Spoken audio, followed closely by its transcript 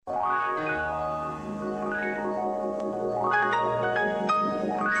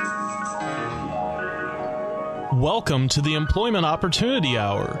Welcome to the Employment Opportunity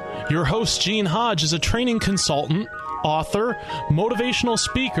Hour. Your host, Gene Hodge, is a training consultant, author, motivational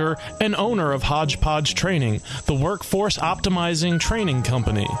speaker, and owner of Hodgepodge Training, the workforce optimizing training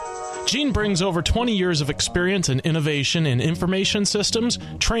company. Gene brings over 20 years of experience and innovation in information systems,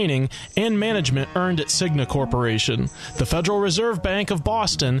 training, and management earned at Cigna Corporation, the Federal Reserve Bank of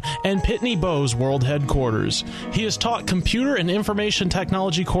Boston, and Pitney Bowes World Headquarters. He has taught computer and information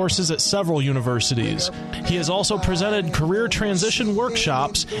technology courses at several universities. He has also presented career transition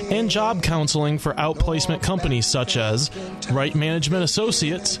workshops and job counseling for outplacement companies such as Wright Management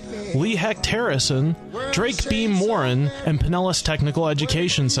Associates, Lee Hecht Harrison, Drake Beam Morin, and Pinellas Technical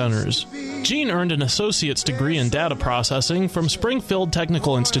Education Centers. Gene earned an associate's degree in data processing from Springfield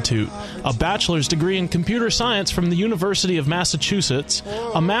Technical Institute, a bachelor's degree in computer science from the University of Massachusetts,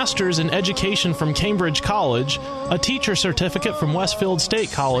 a master's in education from Cambridge College, a teacher certificate from Westfield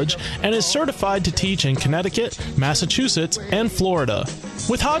State College, and is certified to teach in Connecticut, Massachusetts, and Florida.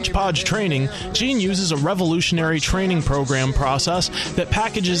 With Hodgepodge Training, Gene uses a revolutionary training program process that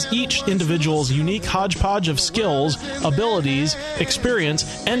packages each individual's unique hodgepodge of skills, abilities,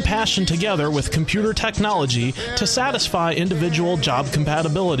 experience, and passion together with computer technology to satisfy individual job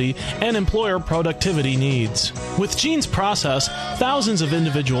compatibility and employer productivity needs. With Gene's process, thousands of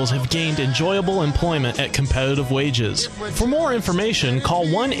individuals have gained enjoyable employment at competitive wages. For more information, call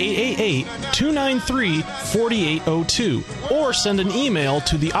 1-888-293-4802 or send an email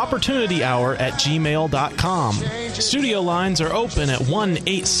to theopportunityhour@gmail.com. Studio lines are open at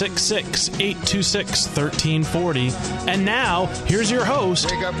 1-866-826-1340. And now, here's your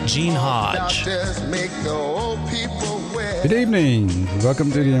host, Gene Hodge. Good evening.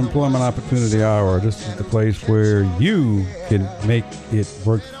 Welcome to the Employment Opportunity Hour. This is the place where you can make it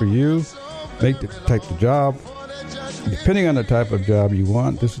work for you, make the type of job. Depending on the type of job you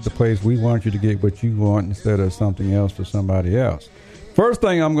want, this is the place we want you to get what you want instead of something else for somebody else. First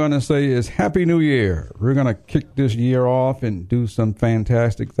thing I'm going to say is Happy New Year. We're going to kick this year off and do some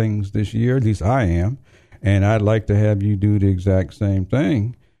fantastic things this year. At least I am. And I'd like to have you do the exact same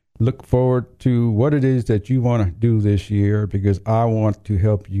thing. Look forward to what it is that you want to do this year because I want to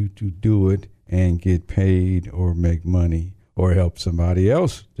help you to do it and get paid or make money or help somebody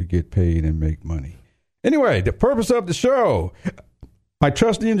else to get paid and make money. Anyway, the purpose of the show. My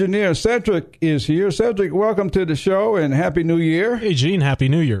trusty engineer, Cedric, is here. Cedric, welcome to the show and Happy New Year. Hey, Gene, Happy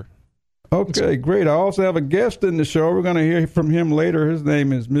New Year. Okay, great. I also have a guest in the show. We're going to hear from him later. His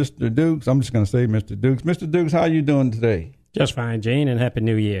name is Mr. Dukes. I'm just going to say Mr. Dukes. Mr. Dukes, how you doing today? Just fine, Gene, and Happy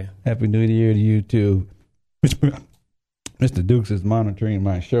New Year. Happy New Year to you, too. Mr. Dukes is monitoring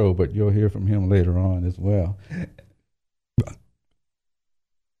my show, but you'll hear from him later on as well.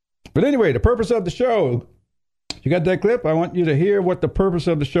 But anyway, the purpose of the show. You got that clip? I want you to hear what the purpose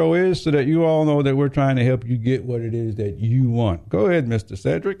of the show is so that you all know that we're trying to help you get what it is that you want. Go ahead, Mr.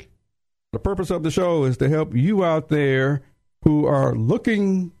 Cedric. The purpose of the show is to help you out there who are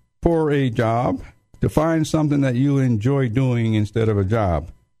looking for a job to find something that you enjoy doing instead of a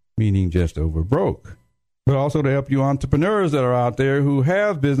job, meaning just over broke. But also to help you entrepreneurs that are out there who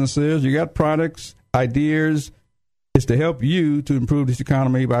have businesses, you got products, ideas. It's to help you to improve this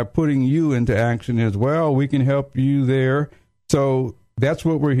economy by putting you into action as well. We can help you there. So that's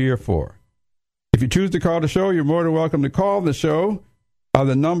what we're here for. If you choose to call the show, you're more than welcome to call the show.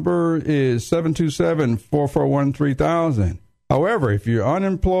 The number is 727-441-3000. However, if you're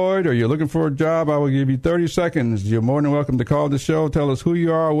unemployed or you're looking for a job, I will give you 30 seconds. You're more than welcome to call the show. Tell us who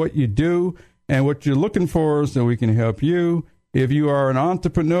you are, what you do, and what you're looking for so we can help you. If you are an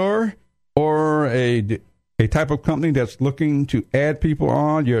entrepreneur or a type of company that's looking to add people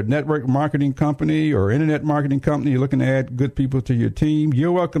on, you're a network marketing company or internet marketing company, you're looking to add good people to your team,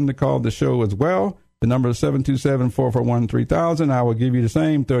 you're welcome to call the show as well. The number is 727-441-3000. I will give you the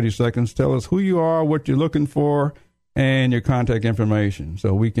same 30 seconds. Tell us who you are, what you're looking for, and your contact information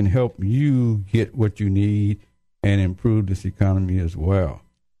so we can help you get what you need and improve this economy as well.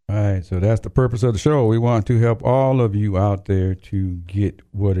 All right, so that's the purpose of the show. We want to help all of you out there to get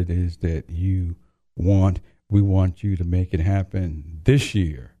what it is that you want. We want you to make it happen this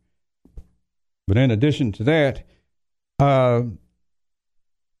year. But in addition to that, I'm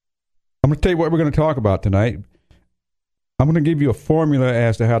going to tell you what we're going to talk about tonight. I'm going to give you a formula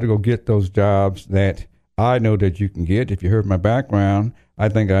as to how to go get those jobs that I know that you can get. If you heard my background, I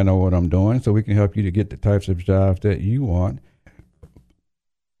think I know what I'm doing, so we can help you to get the types of jobs that you want.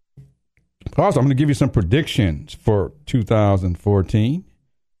 Also, I'm going to give you some predictions for 2014.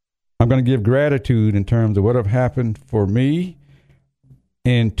 I'm going to give gratitude in terms of what have happened for me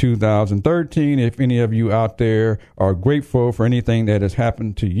in 2013. If any of you out there are grateful for anything that has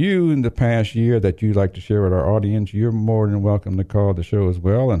happened to you in the past year that you'd like to share with our audience, you're more than welcome to call the show as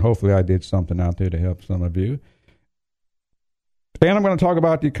well. And hopefully I did something out there to help some of you. And I'm going to talk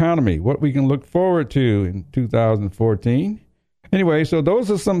about the economy, what we can look forward to in 2014. Anyway, so those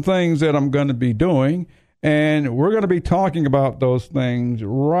are some things that I'm going to be doing. And we're going to be talking about those things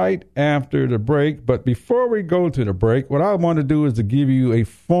right after the break. But before we go to the break, what I want to do is to give you a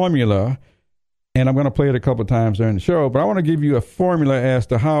formula. And I'm going to play it a couple of times during the show. But I want to give you a formula as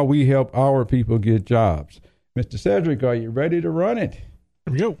to how we help our people get jobs. Mr. Cedric, are you ready to run it?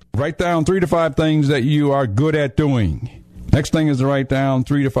 Here we go. Write down 3 to 5 things that you are good at doing. Next thing is to write down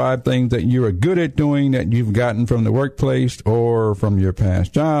 3 to 5 things that you are good at doing that you've gotten from the workplace or from your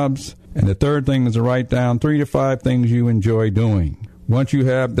past jobs. And the third thing is to write down 3 to 5 things you enjoy doing. Once you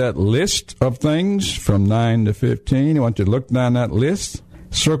have that list of things from 9 to 15, I want you to look down that list.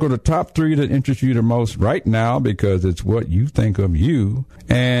 Circle the top 3 that interest you the most right now because it's what you think of you.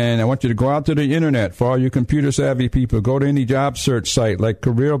 And I want you to go out to the internet. For all you computer-savvy people, go to any job search site like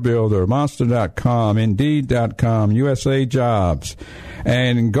CareerBuilder, Monster.com, Indeed.com, USA Jobs.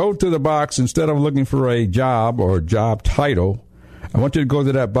 And go to the box, instead of looking for a job or job title, I want you to go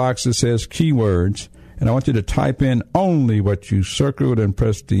to that box that says keywords. And I want you to type in only what you circled and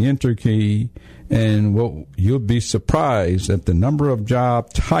press the enter key. And you'll be surprised at the number of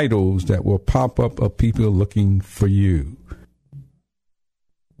job titles that will pop up of people looking for you.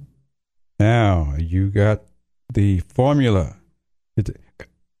 Now, you got the formula. The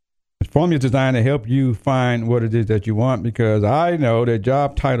formula is designed to help you find what it is that you want, because I know that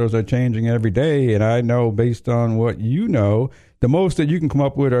job titles are changing every day, and I know based on what you know, the most that you can come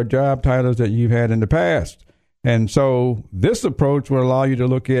up with are job titles that you've had in the past. And so this approach will allow you to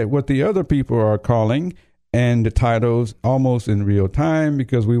look at what the other people are calling and the titles almost in real time,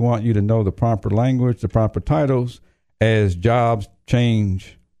 because we want you to know the proper language, the proper titles, as jobs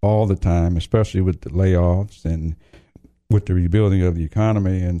change all the time, especially with the layoffs and with the rebuilding of the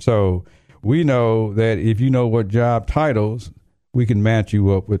economy. And so we know that if you know what job titles, we can match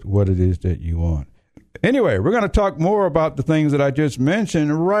you up with what it is that you want. Anyway, we're going to talk more about the things that I just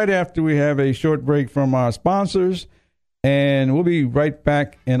mentioned right after we have a short break from our sponsors, and we'll be right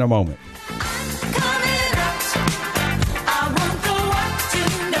back in a moment.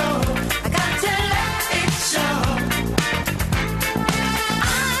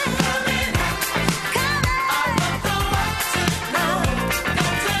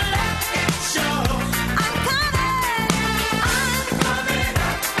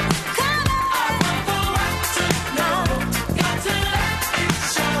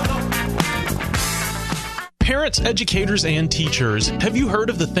 Parents, educators, and teachers, have you heard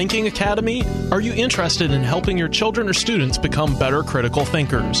of the Thinking Academy? Are you interested in helping your children or students become better critical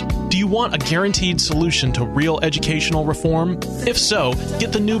thinkers? Do you want a guaranteed solution to real educational reform? If so,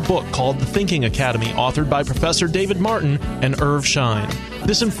 get the new book called The Thinking Academy, authored by Professor David Martin and Irv Schein.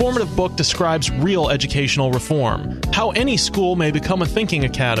 This informative book describes real educational reform, how any school may become a thinking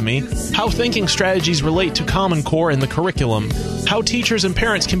academy, how thinking strategies relate to Common Core in the curriculum, how teachers and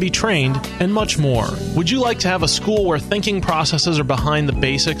parents can be trained, and much more. Would you like to have a school where thinking processes are behind the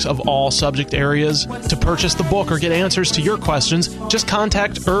basics of all subject areas? To purchase the book or get answers to your questions, just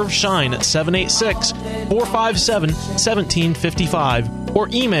contact Irv Schein at 786-457-1755 or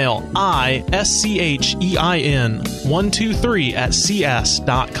email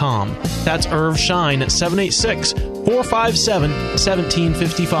ISCHEIN123@cs.com. That's Irv Schein at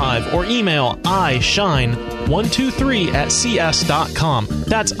 786-457-1755 or email ISCHEIN123@cs.com.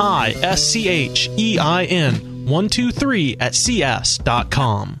 That's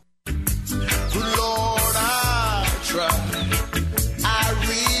ISCHEIN123@cs.com.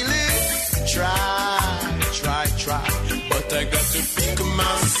 I got to pick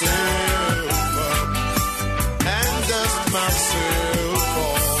myself up and dust myself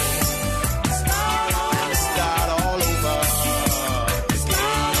off. Start all over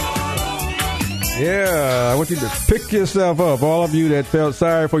again. Yeah, I want you to pick yourself up. All of you that felt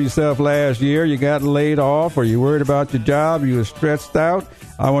sorry for yourself last year, you got laid off, or you worried about your job, you were stressed out,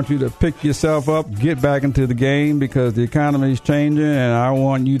 I want you to pick yourself up, get back into the game, because the economy is changing, and I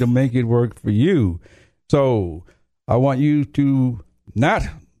want you to make it work for you. So I want you to not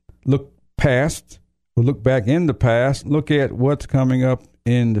look past or look back in the past. Look at what's coming up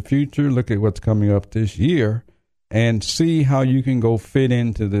in the future. Look at what's coming up this year and see how you can go fit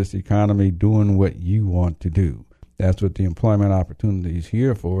into this economy doing what you want to do. That's what the employment opportunity is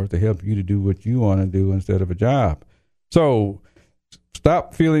here for, to help you to do what you want to do instead of a job. So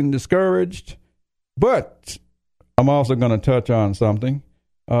stop feeling discouraged. But I'm also going to touch on something.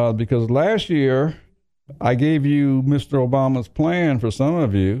 because last year I gave you Mr. Obama's plan for some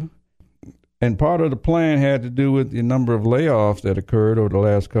of you, and part of the plan had to do with the number of layoffs that occurred over the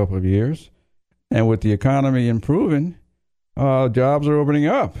last couple of years. And with the economy improving, jobs are opening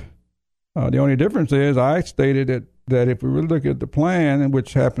up. The only difference is I stated that if we really look at the plan,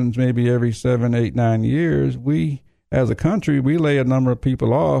 which happens maybe every 7, 8, 9 years, we, as a country, we lay a number of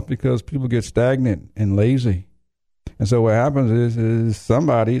people off because people get stagnant and lazy. And so what happens is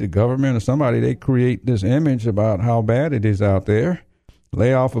somebody, the government or somebody, they create this image about how bad it is out there,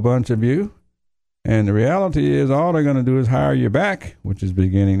 lay off a bunch of you, and the reality is all they're going to do is hire you back, which is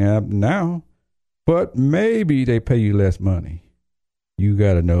beginning to happen now, but maybe they pay you less money. You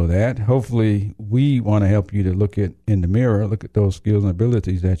got to know that. Hopefully, we want to help you to look in the mirror, look at those skills and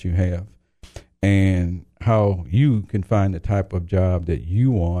abilities that you have, and how you can find the type of job that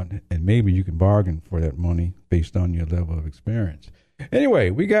you want, and maybe you can bargain for that money based on your level of experience. Anyway,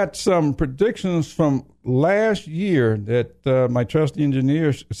 we got some predictions from last year that my trusty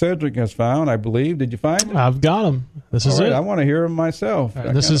engineer Cedric has found, I believe. Did you find it? I've got them. This is it. I want to hear them myself.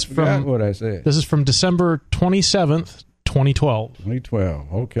 This is from what I said. This is from December 27th, 2012.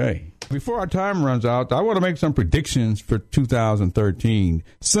 2012. Okay. Before our time runs out, I want to make some predictions for 2013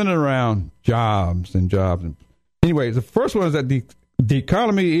 centered around jobs. Anyway, the first one is that the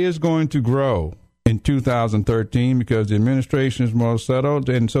economy is going to grow in 2013 because the administration is more settled,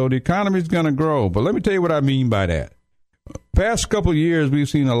 and so the economy is going to grow. But let me tell you what I mean by that. Past couple of years, we've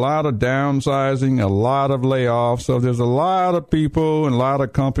seen a lot of downsizing, a lot of layoffs. So there's a lot of people and a lot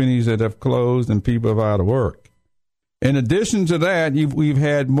of companies that have closed and people are out of work. In addition to that, we've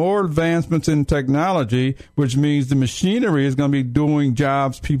had more advancements in technology, which means the machinery is going to be doing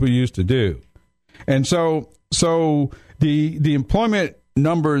jobs people used to do. And so the employment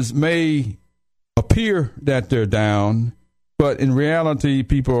numbers may appear that they're down, but in reality,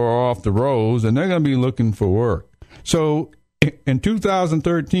 people are off the rolls and they're going to be looking for work. So in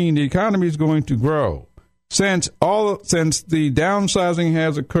 2013, the economy is going to grow. Since the downsizing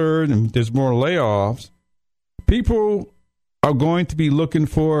has occurred and there's more layoffs, people are going to be looking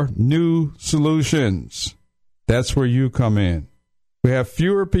for new solutions. That's where you come in. We have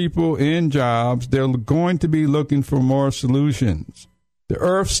fewer people in jobs. They're going to be looking for more solutions. The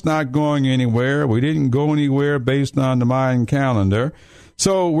Earth's not going anywhere. We didn't go anywhere based on the Mayan calendar.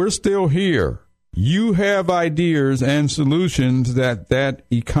 So we're still here. You have ideas and solutions that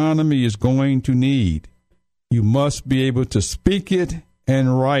economy is going to need. You must be able to speak it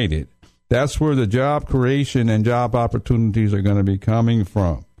and write it. That's where the job creation and job opportunities are going to be coming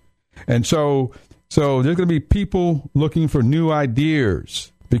from. And so there's going to be people looking for new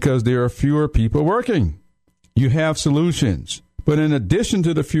ideas because there are fewer people working. You have solutions. But in addition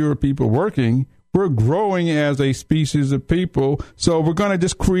to the fewer people working, we're growing as a species of people. So we're going to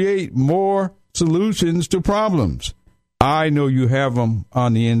just create more solutions to problems. I know you have them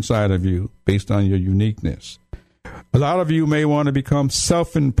on the inside of you based on your uniqueness. A lot of you may want to become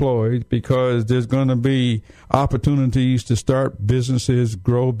self-employed because there's going to be opportunities to start businesses,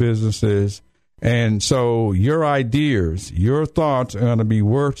 grow businesses. And so your ideas, your thoughts are going to be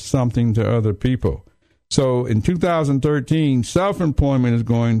worth something to other people. So in 2013, self-employment is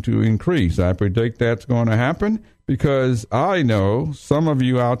going to increase. I predict that's going to happen because I know some of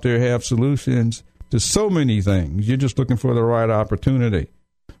you out there have solutions to so many things. You're just looking for the right opportunity.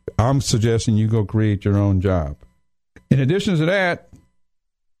 I'm suggesting you go create your own job. In addition to that,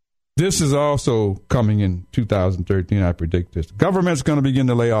 this is also coming in 2013, I predict this. Government's going to begin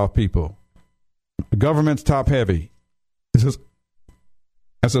to lay off people. The government's top heavy.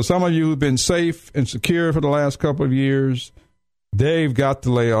 And so some of you who've been safe and secure for the last couple of years, they've got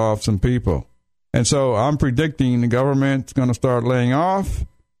to lay off some people. And so I'm predicting the government's going to start laying off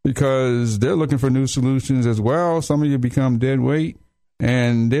because they're looking for new solutions as well. Some of you become dead weight.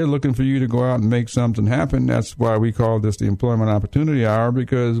 And they're looking for you to go out and make something happen. That's why we call this the Employment Opportunity Hour,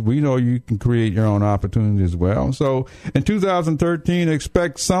 because we know you can create your own opportunity as well. So in 2013,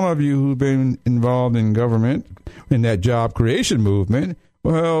 expect some of you who've been involved in government, in that job creation movement,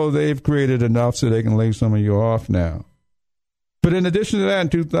 well, they've created enough so they can lay some of you off now. But in addition to that, in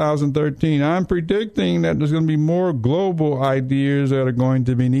 2013, I'm predicting that there's going to be more global ideas that are going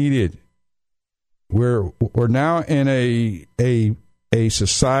to be needed. We're now in a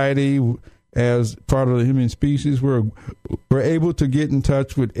society as part of the human species. We're able to get in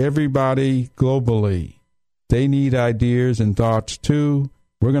touch with everybody globally. They need ideas and thoughts too.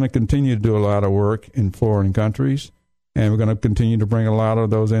 We're going to continue to do a lot of work in foreign countries, and we're going to continue to bring a lot of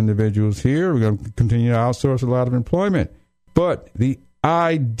those individuals here. We're going to continue to outsource a lot of employment. But the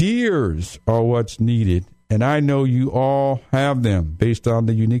ideas are what's needed And I know you all have them based on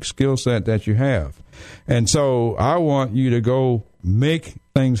the unique skill set that you have. And so I want you to go make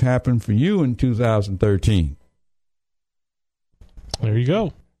things happen for you in 2013. There you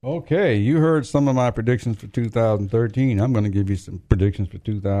go. Okay, you heard some of my predictions for 2013. I'm going to give you some predictions for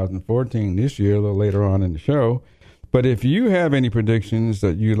 2014 this year, a little later on in the show. But if you have any predictions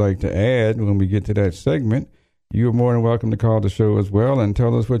that you'd like to add when we get to that segment, you're more than welcome to call the show as well and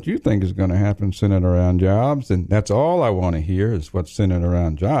tell us what you think is going to happen centered around jobs. And that's all I want to hear is what's centered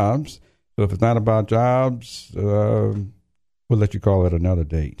around jobs. So if it's not about jobs, we'll let you call it another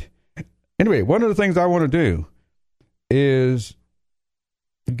date. Anyway, one of the things I want to do is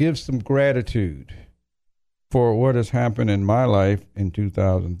give some gratitude for what has happened in my life in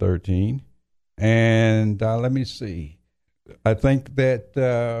 2013. And let me see. I think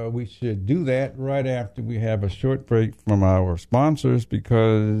that we should do that right after we have a short break from our sponsors,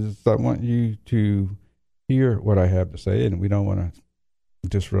 because I want you to hear what I have to say, and we don't want to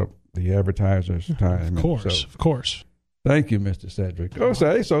disrupt the advertisers' time. Of course. Thank you, Mr. Cedric.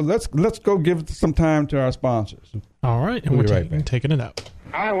 Okay, so let's go give some time to our sponsors. All right, and we're taking it out.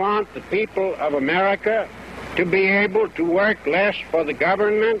 I want the people of America to be able to work less for the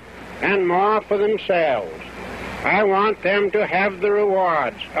government and more for themselves. I want them to have the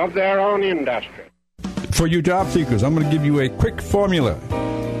rewards of their own industry. For you job seekers, I'm going to give you a quick formula.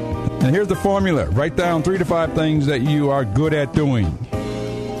 And here's the formula. Write down 3 to 5 things that you are good at doing.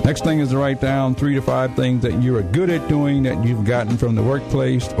 Next thing is to write down 3 to 5 things that you are good at doing that you've gotten from the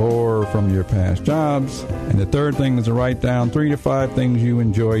workplace or from your past jobs. And the third thing is to write down 3 to 5 things you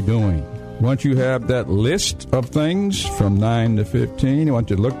enjoy doing. Once you have that list of things from 9 to 15, I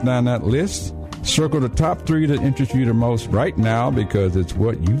want you to look down that list. Circle the top 3 that interest you the most right now, because it's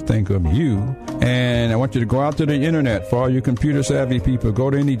what you think of you. And I want you to go out to the internet. For all you computer-savvy people, go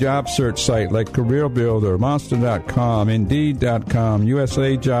to any job search site like Career Builder, Monster.com, Indeed.com,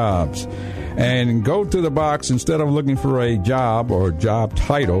 USA Jobs, and go to the box. Instead of looking for a job or job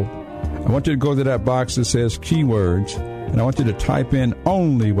title, I want you to go to that box that says keywords, and I want you to type in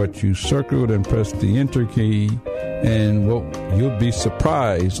only what you circled and press the enter key. And you'll be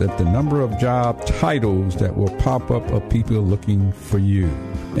surprised at the number of job titles that will pop up of people looking for you.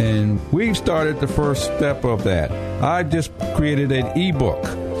 And we started the first step of that. I just created an ebook.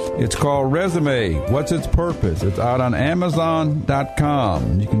 It's called Resume, What's Its Purpose? It's out on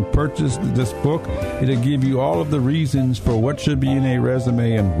Amazon.com. You can purchase this book. It'll give you all of the reasons for what should be in a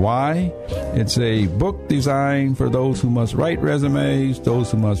resume and why. It's a book designed for those who must write resumes, those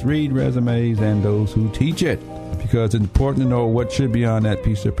who must read resumes, and those who teach it, because it's important to know what should be on that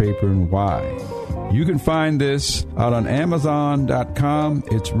piece of paper and why. You can find this out on Amazon.com.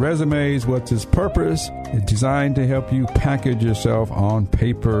 It's Resumes, What's Its Purpose? It's designed to help you package yourself on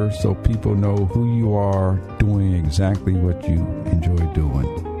paper so people know who you are doing exactly what you enjoy doing.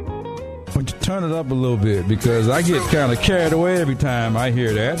 But you turn it up a little bit, because I get kind of carried away every time I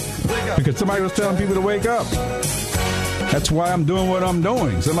hear that, because somebody was telling people to wake up. That's why I'm doing what I'm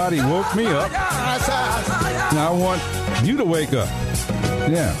doing. Somebody woke me up. Now I want you to wake up.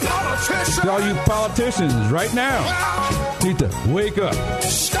 Yeah. All you politicians right now need to wake up.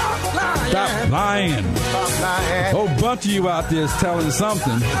 Stop lying. A whole bunch of you out there is telling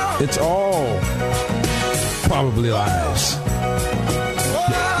something. It's all probably lies.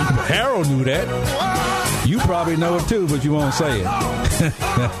 Harold knew that. You probably know it too, but you won't say it.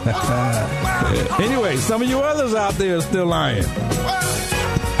 Anyway, some of you others out there are still lying.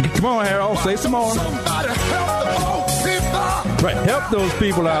 Come on, Harold, say some more. Right, help those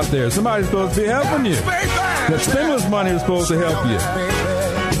people out there. Somebody's supposed to be helping you. That stimulus money is supposed to help you.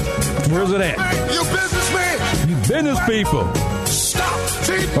 Where's it at? You business people.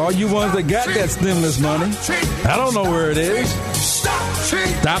 All you ones that got that stimulus money, I don't know where it is.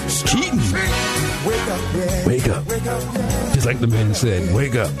 Stop cheating. Wake up. Just like the man said,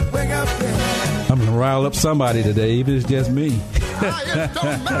 wake up. I'm going to rile up somebody today, even if it's just me.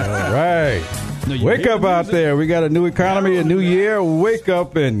 All right. Wake up out there. We got a new economy, a new year. Wake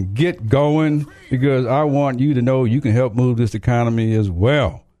up and get going, because I want you to know you can help move this economy as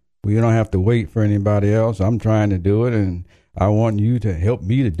well. We don't have to wait for anybody else. I'm trying to do it, and I want you to help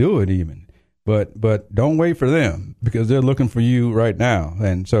me to do it even. But don't wait for them, because they're looking for you right now.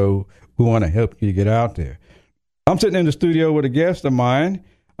 And so we want to help you get out there. I'm sitting in the studio with a guest of mine.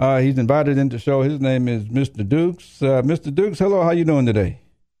 He's invited into the show. His name is Mr. Dukes. Mr. Dukes, hello. How you doing today?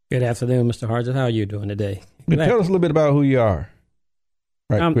 Good afternoon, Mr. Hodges. How are you doing today? Tell us a little bit about who you are.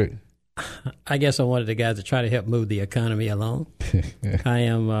 Right, quick. I guess I'm one of the guys that try to help move the economy along. I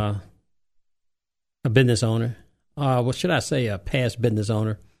am a business owner. What should I say? A past business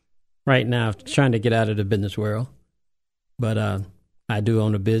owner. right now trying to get out of the business world. But I do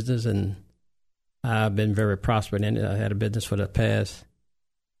own a business, and I've been very prosperous in it. I had a business for the past,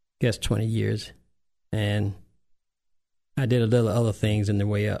 20 years. And I did a little other things in the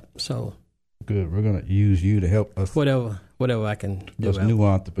way up. So good. We're going to use you to help us. Whatever I can do. Us new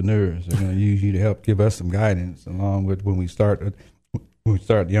entrepreneurs. We're going to use you to help give us some guidance along with when we start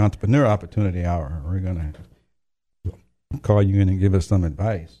the Entrepreneur Opportunity Hour. We're going to call you in and give us some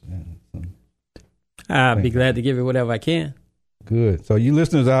advice. I'll be glad to give you whatever I can. Good. So you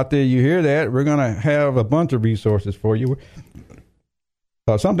listeners out there, you hear that? We're going to have a bunch of resources for you.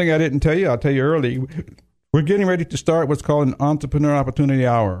 Something I didn't tell you, I'll tell you early. We're getting ready to start what's called an Entrepreneur Opportunity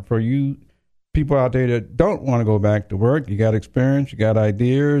Hour for you people out there that don't want to go back to work. You got experience, you got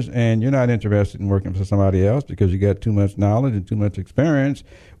ideas, and you're not interested in working for somebody else because you got too much knowledge and too much experience.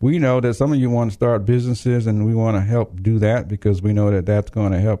 We know that some of you want to start businesses, and we want to help do that because we know that that's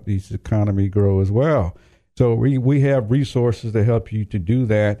going to help this economy grow as well. So we have resources to help you to do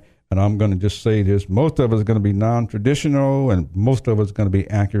that. And I'm going to just say this, most of it is going to be non-traditional, and most of it's going to be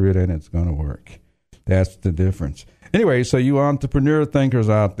accurate, and it's going to work. That's the difference. Anyway, so you entrepreneur thinkers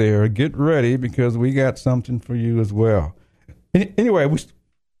out there, get ready because we got something for you as well. Anyway, the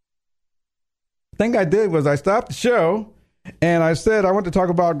thing I did was I stopped the show, and I said I want to talk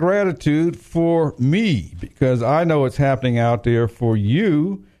about gratitude for me because I know it's happening out there for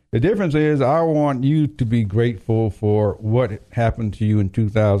you. The difference is I want you to be grateful for what happened to you in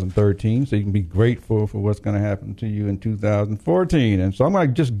 2013 so you can be grateful for what's going to happen to you in 2014. And so I'm going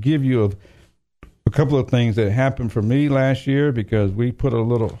to just give you a couple of things that happened for me last year because we put a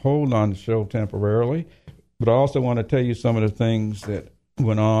little hold on the show temporarily. But I also want to tell you some of the things that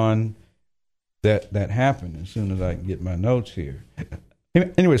went on that happened as soon as I can get my notes here.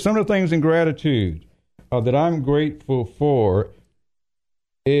 Anyway, some of the things in gratitude that I'm grateful for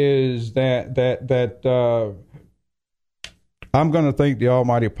is that I'm going to thank the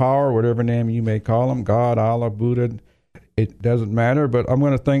Almighty Power, whatever name you may call him, God, Allah, Buddha, it doesn't matter, but I'm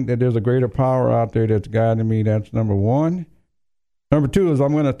going to think that there's a greater power out there that's guiding me. That's number one. Number two is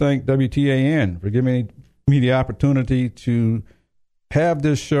I'm going to thank WTAN for giving me the opportunity to have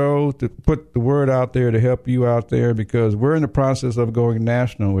this show, to put the word out there to help you out there because we're in the process of going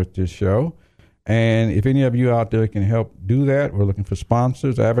national with this show. And if any of you out there can help do that, we're looking for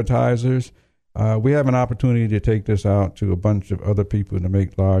sponsors, advertisers. We have an opportunity to take this out to a bunch of other people to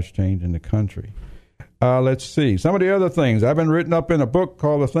make large change in the country. Let's see. Some of the other things. I've been written up in a book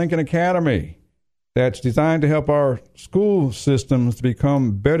called The Thinking Academy that's designed to help our school systems to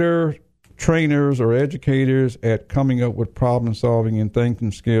become better trainers or educators at coming up with problem solving and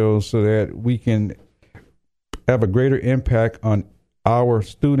thinking skills so that we can have a greater impact on our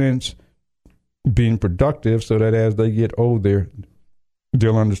students being productive so that as they get older,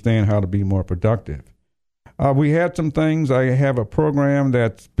 they'll understand how to be more productive. We had some things. I have a program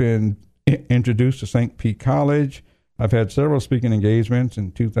that's been introduced to St. Pete College. I've had several speaking engagements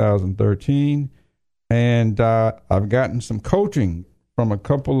in 2013, and I've gotten some coaching from a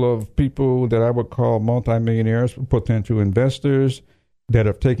couple of people that I would call multimillionaires, potential investors that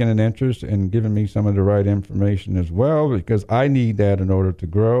have taken an interest and given me some of the right information as well because I need that in order to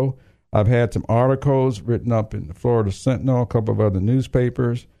grow. I've had some articles written up in the Florida Sentinel, a couple of other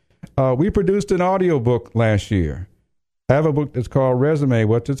newspapers. We produced an audiobook last year. I have a book that's called Resume,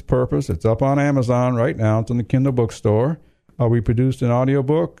 What's Its Purpose? It's up on Amazon right now. It's in the Kindle bookstore. We produced an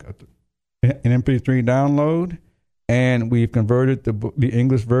audiobook, an MP3 download, and we've converted the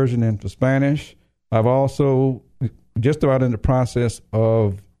English version into Spanish. I've also just about in the process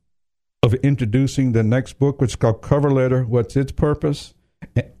of introducing the next book, which is called Cover Letter, What's Its Purpose?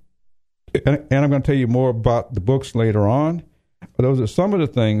 And I'm going to tell you more about the books later on. But those are some of the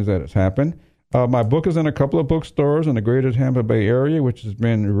things that has happened. My book is in a couple of bookstores in the greater Tampa Bay area, which has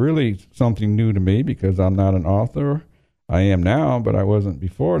been really something new to me because I'm not an author. I am now, but I wasn't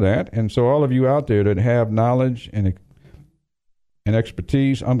before that. And so all of you out there that have knowledge and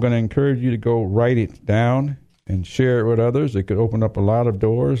expertise, I'm going to encourage you to go write it down and share it with others. It could open up a lot of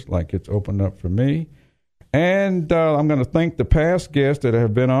doors like it's opened up for me. And I'm going to thank the past guests that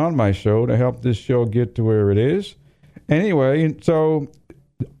have been on my show to help this show get to where it is. Anyway, so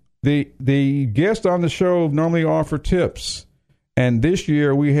the guests on the show normally offer tips. And this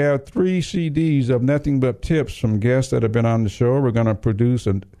year we have 3 CDs of nothing but tips from guests that have been on the show. We're going to produce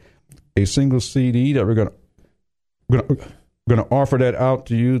a single CD that we're going to offer that out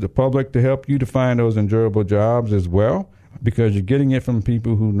to you, the public, to help you to find those enjoyable jobs as well because you're getting it from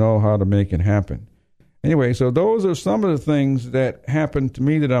people who know how to make it happen. Anyway, so those are some of the things that happened to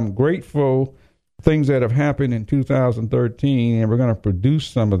me that I'm grateful things that have happened in 2013, and we're going to produce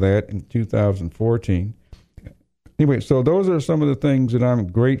some of that in 2014. Anyway, so those are some of the things that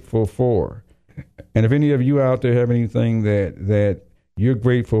I'm grateful for. And if any of you out there have anything that you're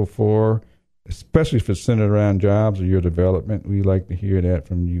grateful for, especially if it's centered around jobs or your development, we'd like to hear that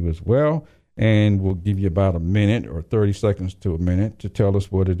from you as well. And we'll give you about a minute or 30 seconds to a minute to tell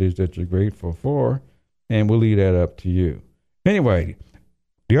us what it is that you're grateful for, and we'll leave that up to you. Anyway,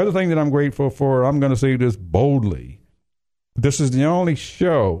 the other thing that I'm grateful for, I'm going to say this boldly. This is the only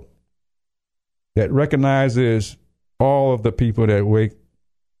show that recognizes all of the people that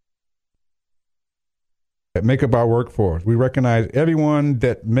make up our workforce. We recognize everyone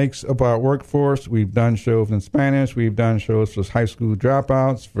that makes up our workforce. We've done shows in Spanish. We've done shows for high school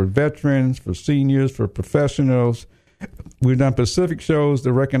dropouts, for veterans, for seniors, for professionals. We've done Pacific shows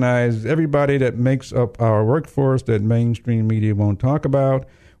to recognize everybody that makes up our workforce that mainstream media won't talk about.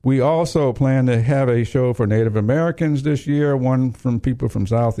 We also plan to have a show for Native Americans this year, one from people from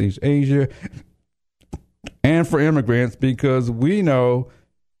Southeast Asia, and for immigrants, because we know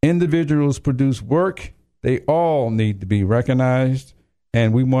individuals produce work. They all need to be recognized,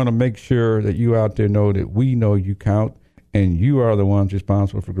 and we want to make sure that you out there know that we know you count, and you are the ones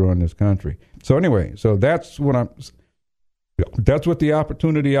responsible for growing this country. So anyway, that's what the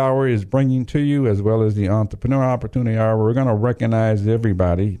Opportunity Hour is bringing to you, as well as the Entrepreneur Opportunity Hour. We're going to recognize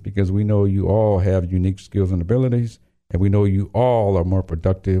everybody because we know you all have unique skills and abilities, and we know you all are more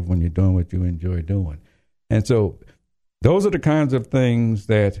productive when you're doing what you enjoy doing. And so those are the kinds of things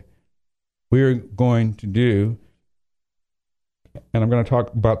that we're going to do, and I'm going to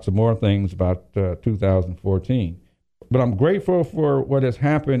talk about some more things about 2014. But I'm grateful for what has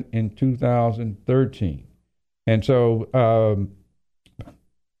happened in 2013. And so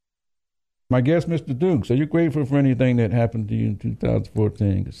my guest, Mr. Dukes, are you grateful for anything that happened to you in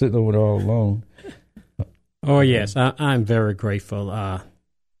 2014, sitting over there all alone? Oh, yes, I'm very grateful.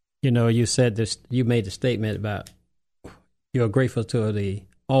 You said this, you made the statement about you're grateful to the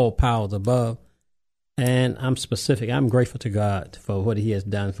all powers above, and I'm specific. I'm grateful to God for what he has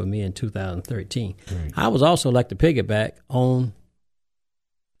done for me in 2013. Great. I would also like to piggyback on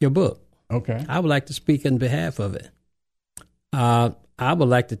your book. Okay. I would like to speak in behalf of it. I would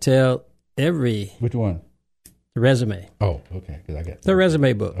like to tell Which one? The resume. Oh, okay. 'Cause I got the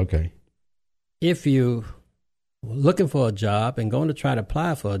resume book. Okay. If you were looking for a job and going to try to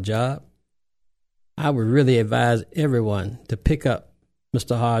apply for a job, I would really advise everyone to pick up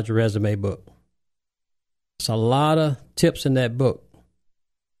Mr. Hodge's resume book. It's a lot of tips in that book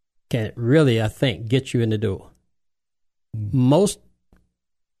can really, I think, get you in the door. Most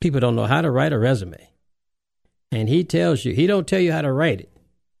people don't know how to write a resume. And he don't tell you how to write it.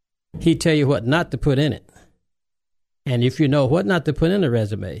 He tell you what not to put in it. And if you know what not to put in a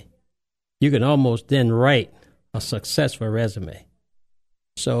resume, you can almost then write a successful resume.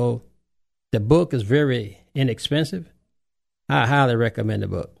 So the book is very inexpensive. I highly recommend the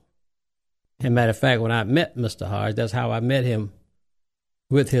book. As a matter of fact, when I met Mr. Hodge, that's how I met him,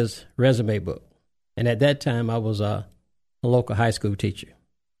 with his resume book. And at that time, I was a local high school teacher.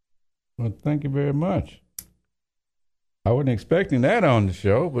 Well, thank you very much. I wasn't expecting that on the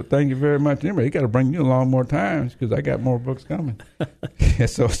show, but thank you very much. Anyway, you got to bring you along more times because I got more books coming.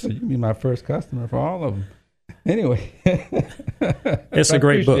 so you be my first customer for all of them. Anyway, it's a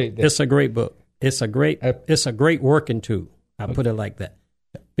great book. That. It's a great book. It's a great working tool. I put it like that,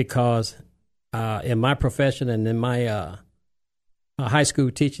 because in my profession and in my high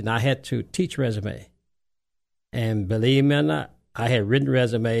school teaching, I had to teach resume, and believe me or not, I had written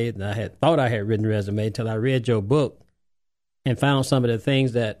resume, and I had thought I had written resume until I read your book and found some of the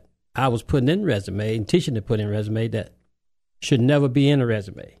things that I was putting in resume and teaching to put in resume that should never be in a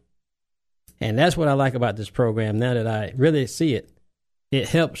resume. And that's what I like about this program now that I really see it. It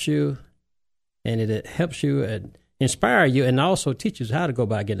helps you, and it helps you and inspire you, and also teaches how to go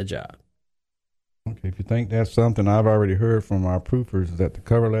about getting a job. Okay, if you think that's something I've already heard from our proofers, that the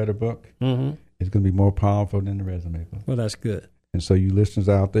cover letter book is going to be more powerful than the resume book. Well, that's good. And so you listeners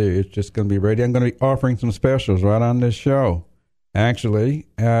out there, it's just going to be ready. I'm going to be offering some specials right on this show. Actually,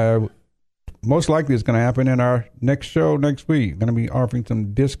 most likely it's going to happen in our next show next week. We're going to be offering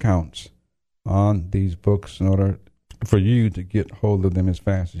some discounts on these books in order for you to get hold of them as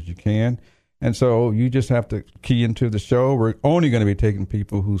fast as you can. And so you just have to key into the show. We're only going to be taking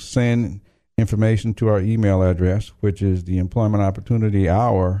people who send information to our email address, which is the Employment Opportunity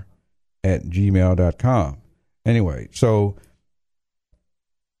Hour @gmail.com. Anyway, so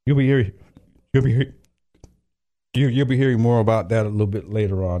you'll be hearing more about that a little bit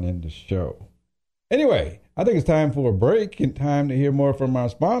later on in the show. Anyway, I think it's time for a break and time to hear more from our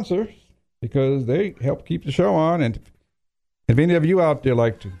sponsors. because they help keep the show on. And if any of you out there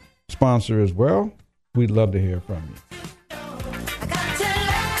like to sponsor as well, we'd love to hear from you.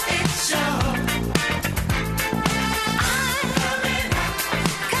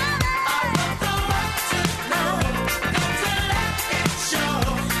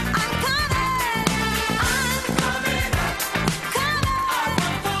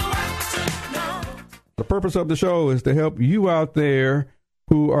 The purpose of the show is to help you out there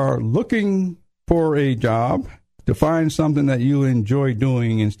who are looking for a job to find something that you enjoy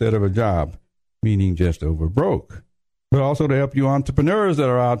doing instead of a job, meaning just over broke. But also to help you entrepreneurs that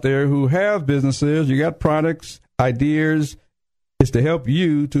are out there who have businesses, you got products, ideas. It's to help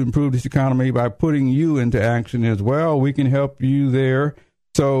you to improve this economy by putting you into action as well. We can help you there.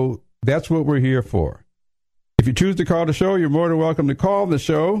 So that's what we're here for. If you choose to call the show, you're more than welcome to call the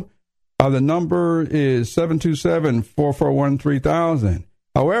show. The number is 727-441-3000.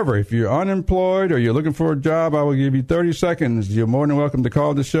 However, if you're unemployed or you're looking for a job, I will give you 30 seconds. You're more than welcome to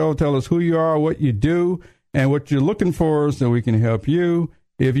call the show. Tell us who you are, what you do, and what you're looking for so we can help you.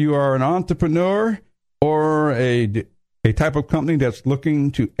 If you are an entrepreneur or a type of company that's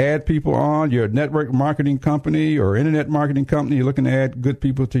looking to add people on, you're a network marketing company or internet marketing company, you're looking to add good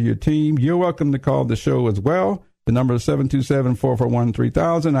people to your team, you're welcome to call the show as well. The number is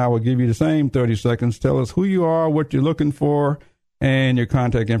 727-441-3000. I will give you the same 30 seconds. Tell us who you are, what you're looking for, and your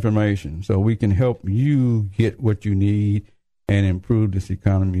contact information so we can help you get what you need and improve this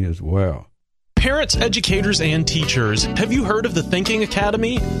economy as well. Parents, educators, and teachers, have you heard of the Thinking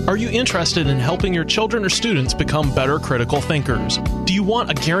Academy? Are you interested in helping your children or students become better critical thinkers? Do you want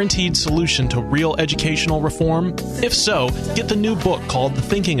a guaranteed solution to real educational reform? If so, get the new book called The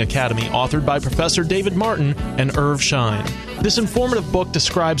Thinking Academy, authored by Professor David Martin and Irv Schein. This informative book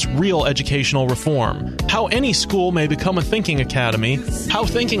describes real educational reform, how any school may become a thinking academy, how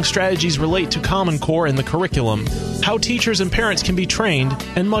thinking strategies relate to Common Core in the curriculum, how teachers and parents can be trained,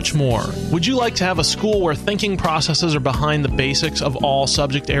 and much more. Would you like to have a school where thinking processes are behind the basics of all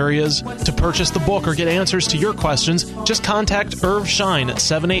subject areas? To purchase the book or get answers to your questions, just contact Irv Schein at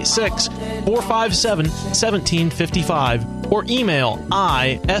 786-457-1755 or email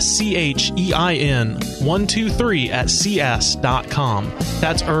ISCHEIN123@cs.com.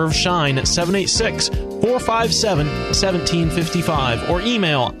 That's Irv Schein at 786-457-1755 or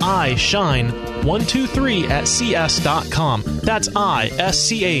email ISHINE123@cs.com. That's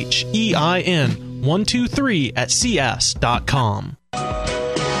ISCHEIN123@cs.com.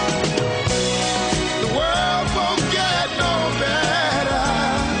 The world won't get no better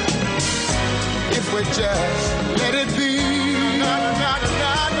if we just let it be.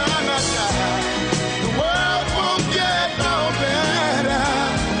 The world won't get no better.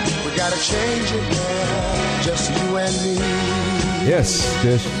 We gotta change it now, just you and me. Yes,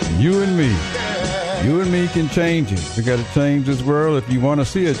 just you and me. You and me can change it. We got to change this world. If you want to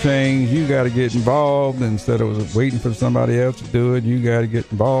see a change, you got to get involved. Instead of waiting for somebody else to do it, you got to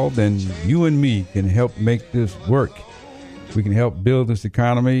get involved. And you and me can help make this work. We can help build this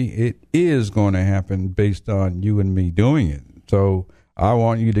economy. It is going to happen based on you and me doing it. So I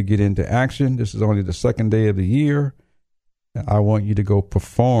want you to get into action. This is only the second day of the year. I want you to go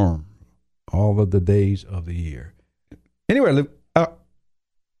perform all of the days of the year. Anyway,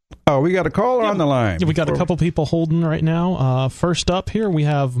 we got a caller on the line. Yeah, we got a couple people holding right now. First up here, we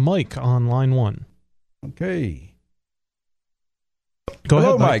have Mike on line 1. Okay. Go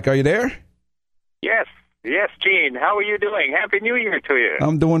Hello, ahead, Mike. Are you there? Yes, Gene. How are you doing? Happy New Year to you.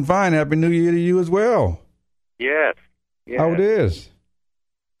 I'm doing fine. Happy New Year to you as well. Yes. How it is?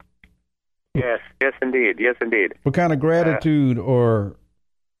 Yes, indeed. What kind of gratitude, or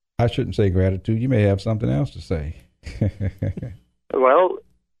I shouldn't say gratitude. You may have something else to say. Well,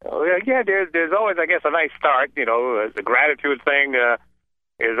 yeah, there's always, I guess, a nice start. You know, the gratitude thing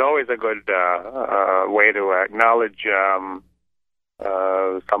is always a good way to acknowledge.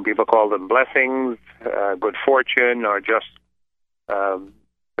 Some people call them blessings, good fortune, or just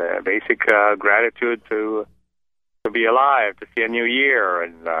basic gratitude to be alive, to see a new year,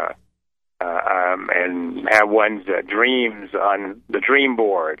 and have one's dreams on the dream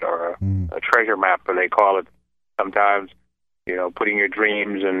board or a treasure map, as they call it sometimes. You know, putting your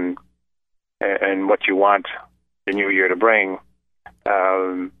dreams and what you want the new year to bring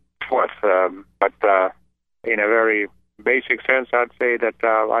forth. But in a very basic sense, I'd say that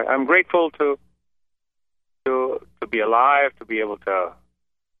I'm grateful to be alive, to be able to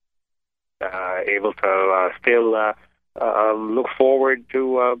still look forward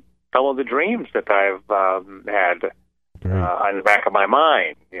to some of the dreams that I've had on the back of my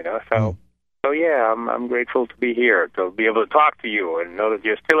mind. You know, so So yeah, I'm grateful to be here, to be able to talk to you and know that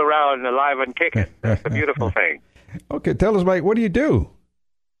you're still around and alive and kicking. That's a beautiful thing. Okay, tell us, Mike, what do you do?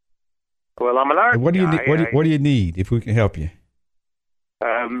 Well, I'm an art What do you guy. need? What do you need if we can help you?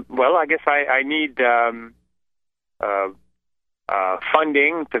 Well, I guess I need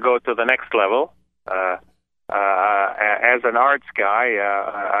funding to go to the next level. As an arts guy,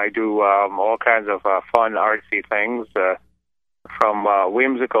 I do all kinds of fun, artsy things, from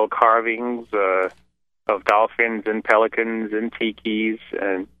whimsical carvings of dolphins and pelicans and tikis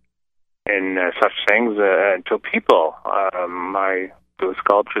and such things, to people. I do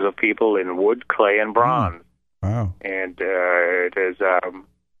sculptures of people in wood, clay, and bronze. Wow. And it's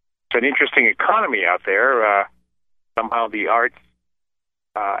an interesting economy out there. Somehow the arts,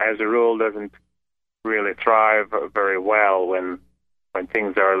 as a rule, doesn't really thrive very well when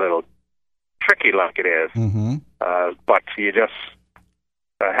things are a little tricky like it is. Mm-hmm. But you just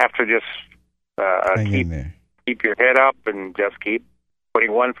have to keep your head up and just keep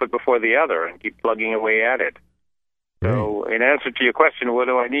putting one foot before the other and keep plugging away at it. Great. So in answer to your question, what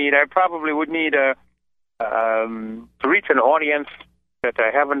do I need? I probably would need to reach an audience that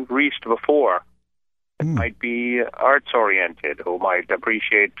I haven't reached before. It might be arts-oriented, who might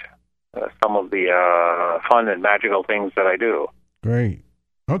appreciate some of the fun and magical things that I do. Great.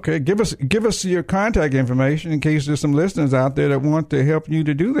 Okay, give us your contact information in case there's some listeners out there that want to help you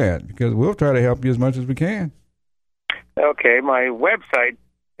to do that, because we'll try to help you as much as we can. Okay, my website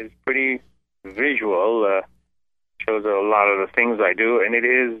is pretty visual, shows a lot of the things I do, and it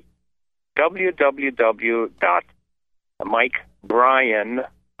is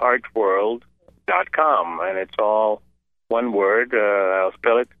www.mikebryanartworld.com, and it's all one word. I'll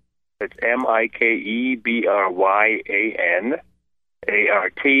spell it. It's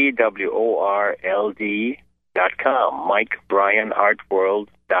MikeBryanArtworld.com,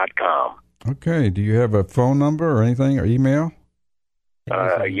 MikeBryanArtworld.com. Okay, do you have a phone number or anything, or email?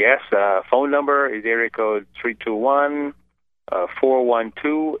 Yes, phone number is area code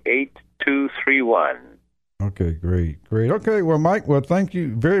 321-412-8231. Okay, great. Okay, well, Mike, thank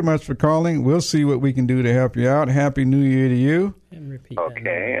you very much for calling. We'll see what we can do to help you out. Happy New Year to you. And repeat Okay,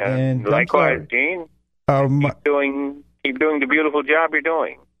 that. And likewise, Gene. Keep doing the beautiful job you're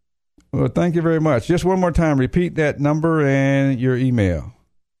doing. Well, thank you very much. Just one more time, repeat that number and your email.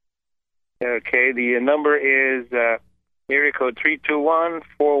 Okay, the number is area code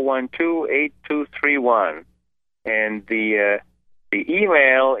 321-412-8231. And the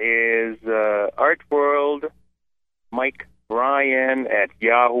email is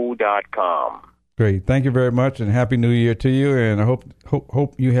artworldmikebryan@yahoo.com. Great. Thank you very much, and Happy New Year to you. And I hope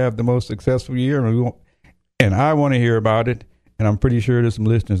you have the most successful year. And I want to hear about it, and I'm pretty sure there's some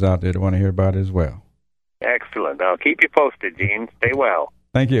listeners out there that want to hear about it as well. Excellent. I'll keep you posted, Gene. Stay well.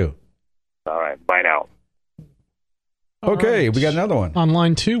 Thank you. All right. Bye now. Okay, right. we got another one. On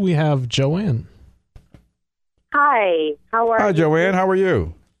line 2, we have Joanne. Hi, how are you? Hi, Joanne. How are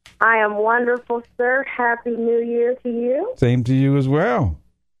you? I am wonderful, sir. Happy New Year to you. Same to you as well.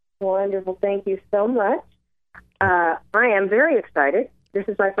 Wonderful. Thank you so much. I am very excited. This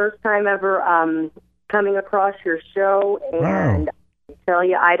is my first time ever coming across your show, and Wow. I tell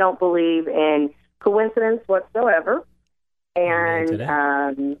you, I don't believe in coincidence whatsoever.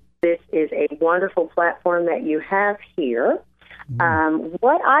 And this is a wonderful platform that you have here.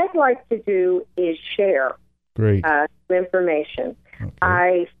 What I'd like to do is share Great. information. Okay.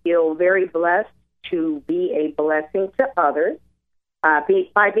 I feel very blessed to be a blessing to others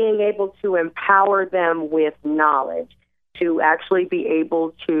by being able to empower them with knowledge, to actually be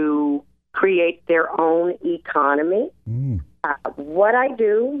able to create their own economy. What I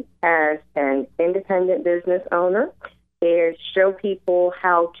do as an independent business owner is show people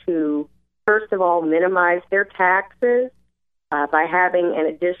how to, first of all, minimize their taxes by having an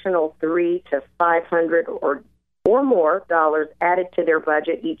additional $300 to $500 or more dollars added to their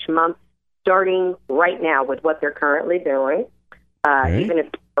budget each month, starting right now with what they're currently doing, even if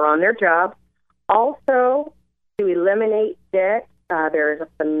they're on their job. Also, to eliminate debt, there is a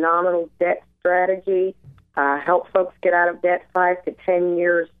phenomenal debt strategy. Help folks get out of debt 5 to 10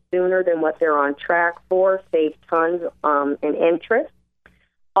 years sooner than what they're on track for, save tons in interest.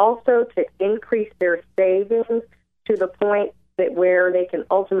 Also, to increase their savings to the point that where they can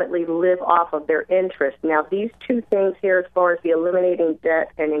ultimately live off of their interest. Now, these two things here, as far as the eliminating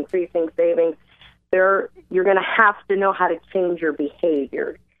debt and increasing savings, you're going to have to know how to change your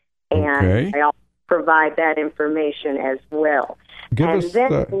behavior. And I also provide that information as well.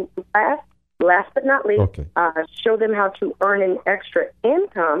 Last but not least, show them how to earn an extra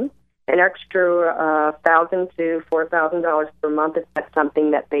income an extra $1,000 to $4,000 per month if that's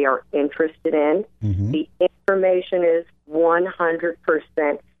something that they are interested in. Mm-hmm. The information is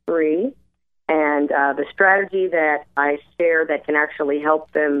 100% free. And the strategy that I share that can actually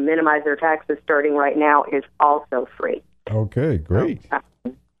help them minimize their taxes starting right now is also free. Okay, great.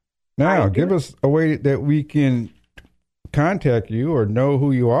 Now, give us a way that we can contact you or know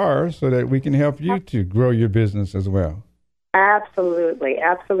who you are so that we can help you to grow your business as well. Absolutely,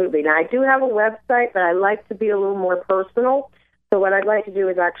 absolutely. Now, I do have a website, but I like to be a little more personal. So what I'd like to do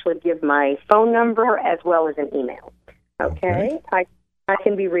is actually give my phone number as well as an email. Okay? I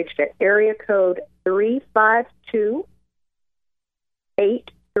can be reached at area code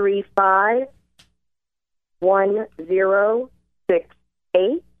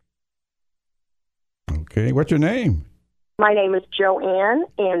 352-835-1068. Okay, what's your name? My name is Joanne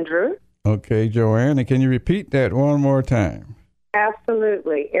Andrews. Okay, Joanne, and can you repeat that one more time?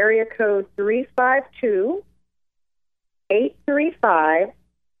 Absolutely. Area code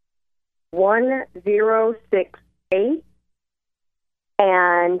 352-835-1068.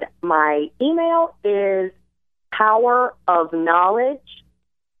 And my email is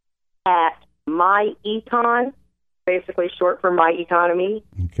powerofknowledge@myecon, basically short for my economy,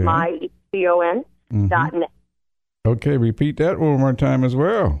 Okay. myecon.net. Okay, repeat that one more time as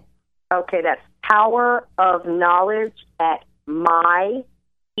well. Okay, that's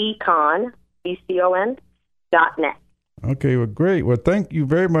powerofknowledge@myecon.net. Okay, well, great. Well, thank you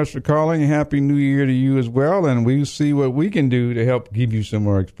very much for calling, and Happy New Year to you as well, and we'll see what we can do to help give you some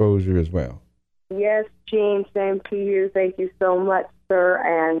more exposure as well. Yes, Gene, same to you. Thank you so much, sir,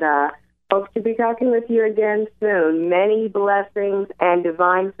 and hope to be talking with you again soon. Many blessings and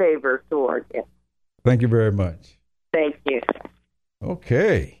divine favor towards you. Thank you very much. Thank you.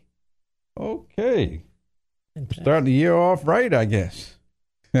 Okay. Starting the year off right, I guess.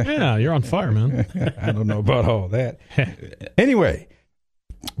 Yeah, you're on fire, man. I don't know about all that. Anyway,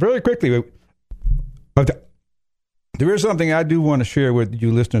 very quickly, there is something I do want to share with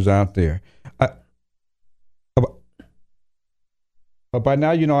you listeners out there. By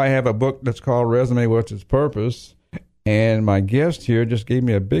now, you know I have a book that's called Resume, What's Its Purpose? And my guest here just gave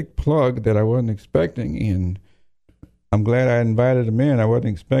me a big plug that I wasn't expecting, and I'm glad I invited him in. I wasn't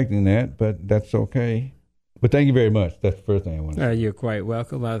expecting that, but that's okay. But thank you very much. That's the first thing I want to say. You're quite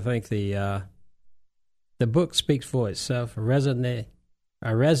welcome. I think the book speaks for itself. A resume.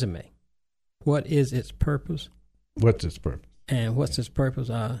 What is its purpose? What's its purpose? And what's its purpose?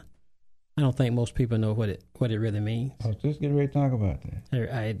 I don't think most people know what it really means. I was just getting ready to talk about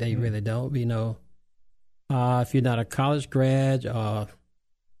that. They really don't. You know, if you're not a college grad or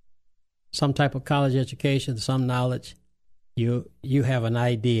some type of college education, some knowledge, you have an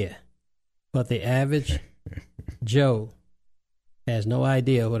idea. But the average Joe has no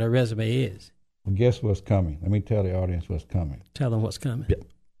idea what a resume is. Well, guess what's coming? Let me tell the audience what's coming. Tell them what's coming. Yeah.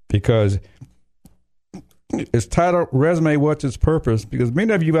 Because it's titled Resume, What's Its Purpose? Because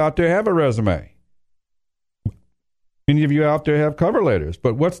many of you out there have a resume. Many of you out there have cover letters.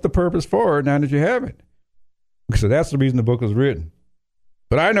 But what's the purpose for it now that you have it? So that's the reason the book was written.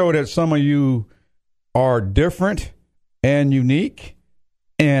 But I know that some of you are different and unique.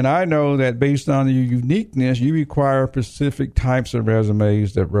 And I know that based on your uniqueness, you require specific types of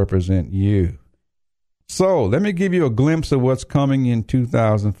resumes that represent you. So let me give you a glimpse of what's coming in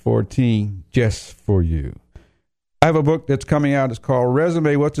 2014 just for you. I have a book that's coming out. It's called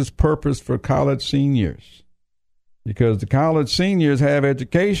Resume, What's Its Purpose for College Seniors? Because the college seniors have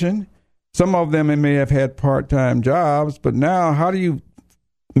education. Some of them may have had part-time jobs, but now how do you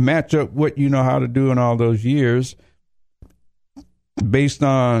match up what you know how to do in all those years based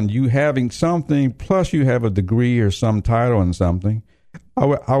on you having something, plus you have a degree or some title in something?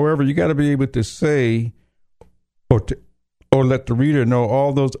 However, you got to be able to say or let the reader know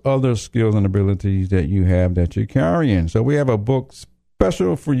all those other skills and abilities that you have that you're carrying. So we have a book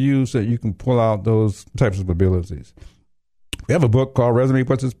special for you so that you can pull out those types of abilities. We have a book called Resume,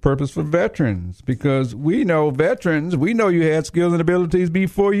 What's Its Purpose for Veterans? Because we know veterans, we know you had skills and abilities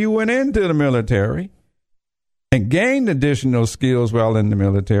before you went into the military and gained additional skills while in the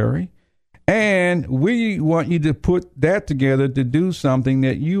military. And we want you to put that together to do something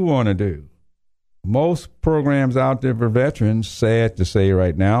that you want to do. Most programs out there for veterans, sad to say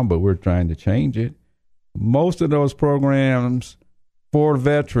right now, but we're trying to change it. Most of those programs for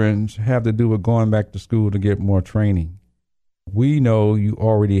veterans have to do with going back to school to get more training. We know you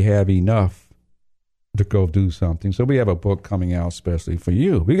already have enough to go do something. So we have a book coming out especially for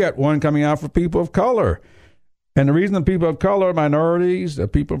you. We got one coming out for people of color. And the reason the people of color, minorities,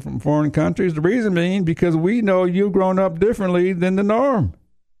 people from foreign countries, the reason being because we know you've grown up differently than the norm.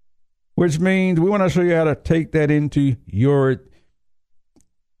 which means we want to show you how to take that into your.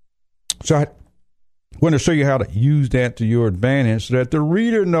 So I want to show you how to use that to your advantage so that the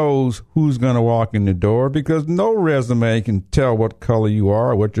reader knows who's going to walk in the door, because no resume can tell what color you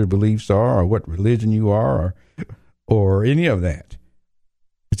are, or what your beliefs are, or what religion you are, or any of that.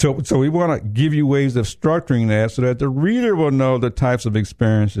 So we want to give you ways of structuring that so that the reader will know the types of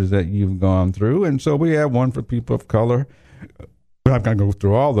experiences that you've gone through. And so we have one for people of color. We're not going to go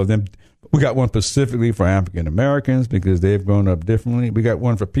through all of them. We got one specifically for African Americans because they've grown up differently. We got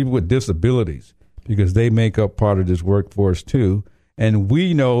one for people with disabilities because they make up part of this workforce too. And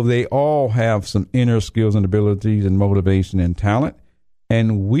we know they all have some inner skills and abilities and motivation and talent.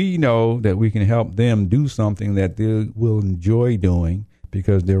 And we know that we can help them do something that they will enjoy doing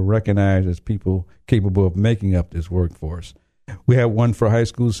because they're recognized as people capable of making up this workforce. We have one for high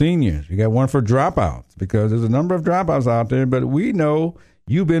school seniors. We got one for dropouts because there's a number of dropouts out there, but we know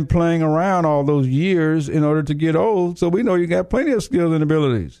you've been playing around all those years in order to get old, so we know you got plenty of skills and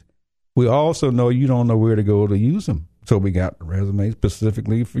abilities. We also know you don't know where to go to use them, so we got a resume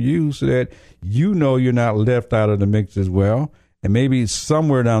specifically for you so that you know you're not left out of the mix as well. And maybe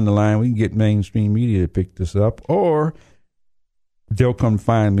somewhere down the line we can get mainstream media to pick this up, or they'll come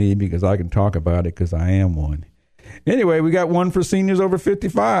find me because I can talk about it because I am one. Anyway, we got one for seniors over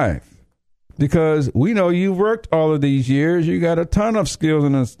 55. Because we know you've worked all of these years. You got a ton of skills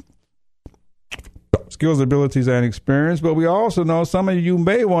and abilities and experience. But we also know some of you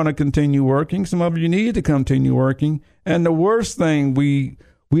may want to continue working. Some of you need to continue working. And the worst thing we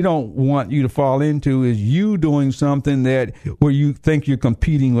don't want you to fall into is you doing something that where you think you're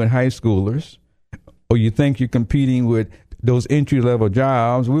competing with high schoolers, or you think you're competing with those entry-level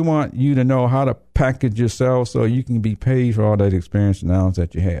jobs. We want you to know how to package yourself so you can be paid for all that experience and knowledge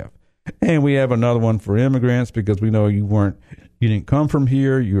that you have. And we have another one for immigrants because we know you didn't come from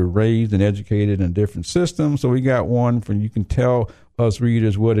here. You were raised and educated in a different system. So we got one for you can tell us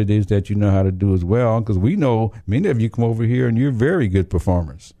readers what it is that you know how to do as well, because we know many of you come over here and you're very good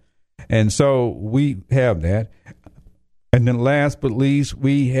performers. And so we have that. And then last but least,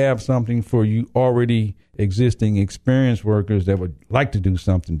 we have something for you already existing experienced workers that would like to do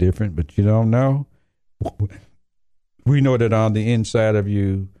something different, but you don't know. We know that on the inside of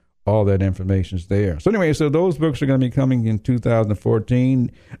you, all that information is there. So anyway, so those books are going to be coming in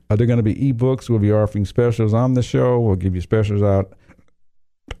 2014. They're going to be ebooks. We'll be offering specials on the show. We'll give you specials out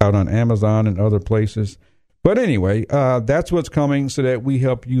on Amazon and other places. But anyway, that's what's coming so that we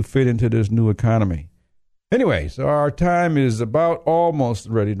help you fit into this new economy. Anyway, so our time is about almost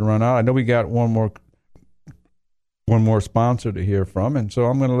ready to run out. I know we got one more sponsor to hear from, and so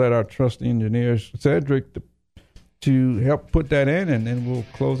I'm going to let our trusty engineer, Cedric, to help put that in, and then we'll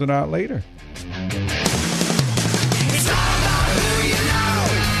close it out later. It's all about who you know.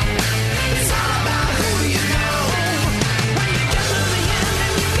 It's all about who you know. When you get to the end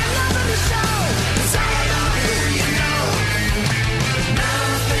and you get nothing to show. It's all about who you know.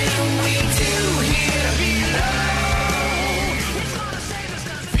 Nothing we do here below.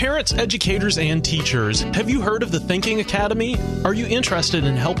 Parents, educators, and teachers, have you heard of the Thinking Academy? Are you interested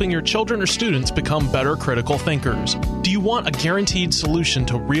in helping your children or students become better critical thinkers? Do you want a guaranteed solution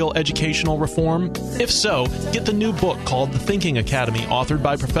to real educational reform? If so, get the new book called The Thinking Academy, authored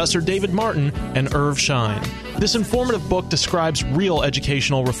by Professor David Martin and Irv Schein. This informative book describes real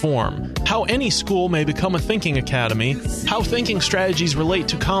educational reform, how any school may become a thinking academy, how thinking strategies relate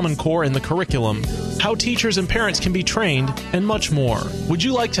to Common Core in the curriculum, how teachers and parents can be trained, and much more. Would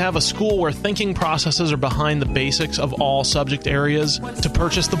you like to have a school where thinking processes are behind the basics of all subject areas? To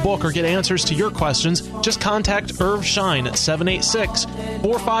purchase the book or get answers to your questions, just contact Irv Schein at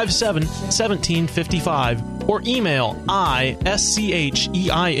 786-457-1755 or email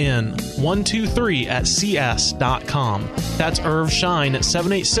ISCHEIN123@cs.com. That's Irv Schein at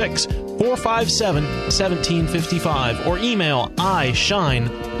 786-457-1755 or email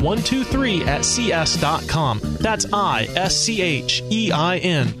ISHEIN123@cs.com. That's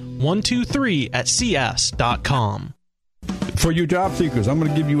ISCHEIN123@cs.com. For you job seekers, I'm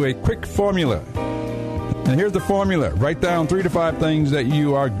going to give you a quick formula. And here's the formula. Write down 3 to 5 things that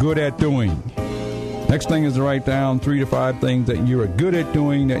you are good at doing. Next thing is to write down 3 to 5 things that you are good at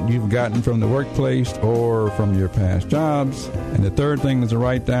doing that you've gotten from the workplace or from your past jobs. And the third thing is to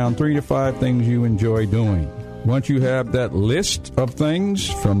write down 3 to 5 things you enjoy doing. Once you have that list of things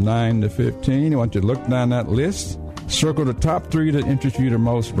from 9 to 15, I want you to look down that list, Circle the top 3 that interest you the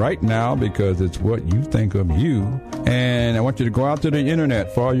most right now because it's what you think of you. And I want you to go out to the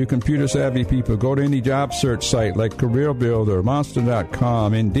internet. For all you computer-savvy people, go to any job search site like Career Builder,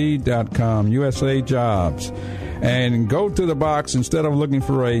 Monster.com, Indeed.com, USA Jobs. And go to the box, instead of looking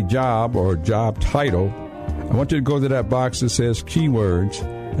for a job or job title, I want you to go to that box that says keywords,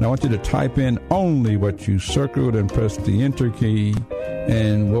 and I want you to type in only what you circled and press the enter key,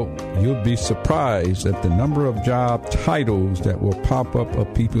 and you'll be surprised at the number of job titles that will pop up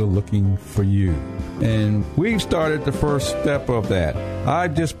of people looking for you. And we've started the first step of that. I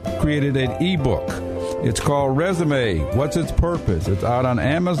just created an ebook. It's called Resume, What's Its Purpose? It's out on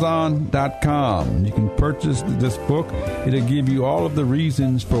Amazon.com. You can purchase this book. It'll give you all of the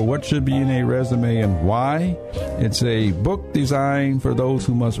reasons for what should be in a resume and why. It's a book designed for those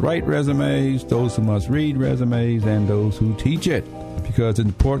who must write resumes, those who must read resumes, and those who teach it, because it's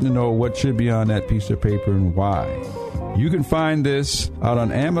important to know what should be on that piece of paper and why. You can find this out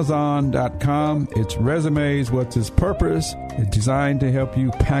on Amazon.com. It's Resumes, What's Its Purpose? It's designed to help you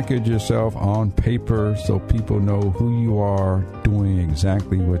package yourself on paper so people know who you are doing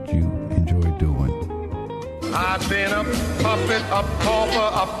exactly what you enjoy doing. I've been a puppet, a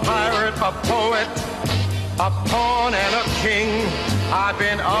pauper, a pirate, a poet, a pawn and a king. I've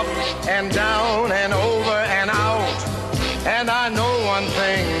been up and down and over and out. And I know one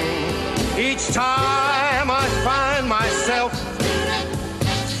thing. Each time I find myself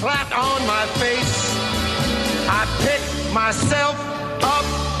flat on my face, I pick myself up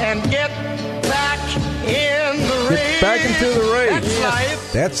and get back in the race. Get back into the race. That's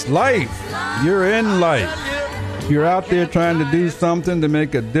life. That's life. You're in life. You're out there trying to do something to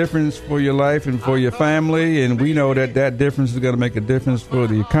make a difference for your life and for your family, and we know that that difference is going to make a difference for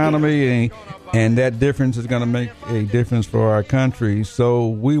the economy, and that difference is going to make a difference for our country. So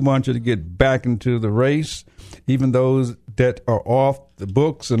we want you to get back into the race, even those that are off the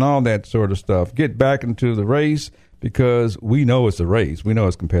books and all that sort of stuff. Get back into the race, because we know it's a race. We know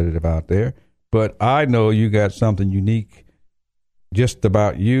it's competitive out there. But I know you got something unique just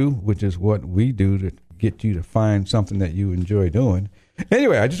about you, which is what we do to get you to find something that you enjoy doing.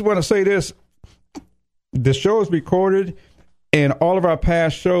 Anyway, I just want to say this. The show is recorded, and all of our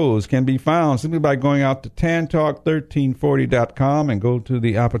past shows can be found simply by going out to tantalk1340.com and go to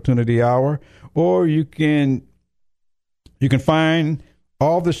the Opportunity Hour, or you can find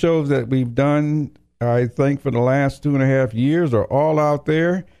all the shows that we've done, I think, for the last 2.5 years are all out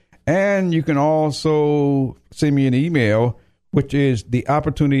there. And you can also send me an email, which is the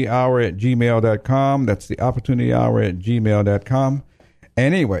opportunityhour@gmail.com. That's the opportunityhour@gmail.com.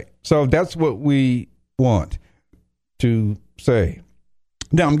 Anyway, so that's what we want to say.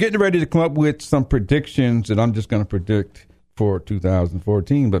 Now, I'm getting ready to come up with some predictions that I'm just going to predict for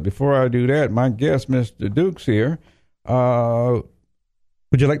 2014. But before I do that, my guest, Mr. Dukes, here. Would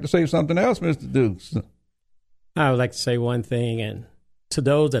you like to say something else, Mr. Dukes? I would like to say one thing, and to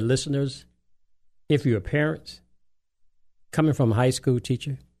those that listeners, if you're parents, coming from a high school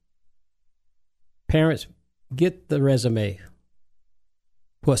teacher, parents, get the resume.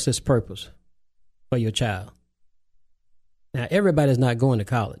 What's its purpose for your child? Now, everybody's not going to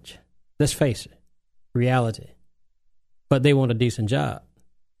college. Let's face it, reality. But they want a decent job.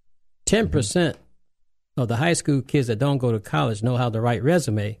 10% of the high school kids that don't go to college know how to write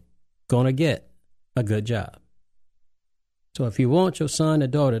resume, going to get a good job. So if you want your son or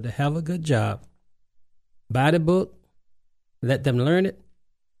daughter to have a good job, buy the book, let them learn it,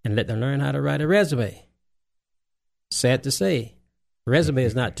 and let them learn how to write a resume. Sad to say, resume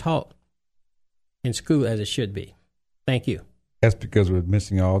is not taught in school as it should be. Thank you. That's because we're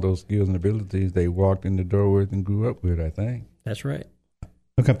missing all those skills and abilities they walked in the door with and grew up with, I think. That's right.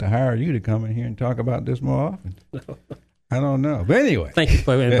 We'll have to hire you to come in here and talk about this more often. I don't know. But anyway. Thank you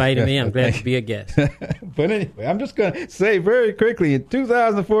for inviting me. I'm glad to be a guest. But anyway, I'm just going to say very quickly, in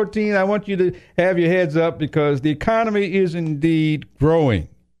 2014, I want you to have your heads up, because the economy is indeed growing.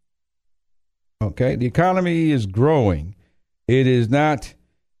 Okay? The economy is growing. It is not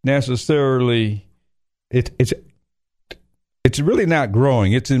necessarily, it's really not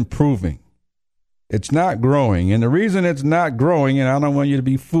growing. It's improving. It's not growing. And the reason it's not growing, and I don't want you to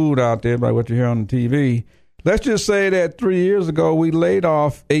be fooled out there by what you hear on the TV, let's just say that 3 years ago we laid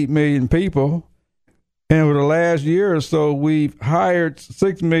off 8 million people, and over the last year or so we've hired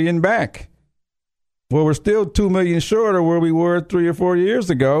 6 million back. Well, we're still 2 million short of where we were 3 or 4 years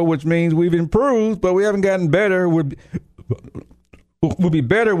ago, which means we've improved, but we haven't gotten better. We'll be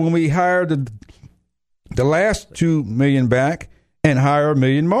better when we hire the last 2 million back and hire 1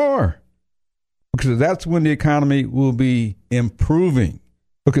 million more, because that's when the economy will be improving.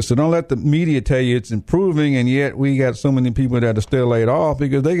 Okay, so don't let the media tell you it's improving, and yet we got so many people that are still laid off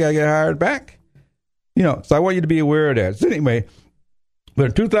because they got to get hired back. So I want you to be aware of that. So anyway, but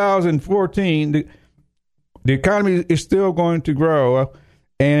in 2014, the economy is still going to grow.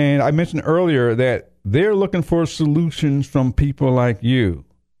 And I mentioned earlier that they're looking for solutions from people like you.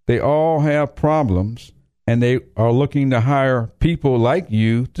 They all have problems, and they are looking to hire people like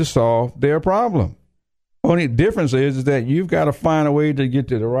you to solve their problem. Only difference is that you've got to find a way to get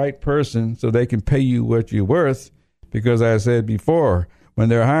to the right person so they can pay you what you're worth. Because as I said before, when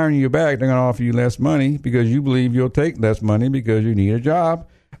they're hiring you back, they're going to offer you less money because you believe you'll take less money because you need a job.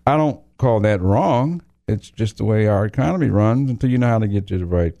 I don't call that wrong. It's just the way our economy runs until you know how to get to the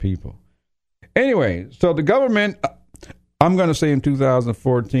right people. Anyway, so the government, I'm going to say in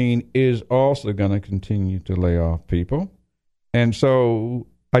 2014, is also going to continue to lay off people. And so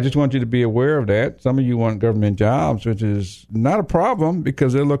I just want you to be aware of that. Some of you want government jobs, which is not a problem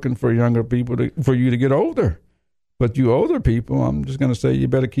because they're looking for younger people for you to get older. But you older people, I'm just going to say you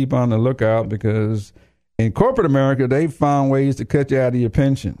better keep on the lookout because in corporate America, they've found ways to cut you out of your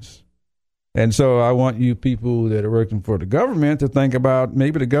pensions. And so I want you people that are working for the government to think about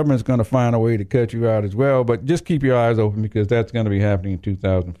maybe the government's going to find a way to cut you out as well. But just keep your eyes open because that's going to be happening in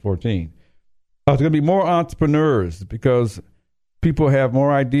 2014. There's going to be more entrepreneurs because people have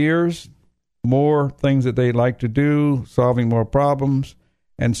more ideas, more things that they like to do, solving more problems.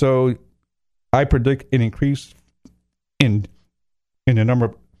 And so I predict an increase in the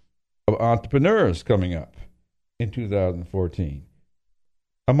number of entrepreneurs coming up in 2014.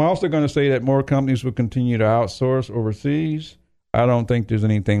 I'm also going to say that more companies will continue to outsource overseas. I don't think there's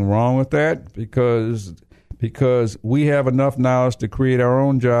anything wrong with that because we have enough knowledge to create our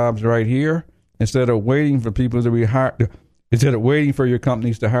own jobs right here instead of waiting for people to be hired. Instead of waiting for your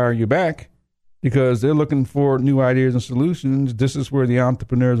companies to hire you back because they're looking for new ideas and solutions, this is where the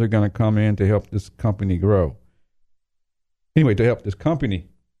entrepreneurs are going to come in to help this company grow. Anyway, to help this country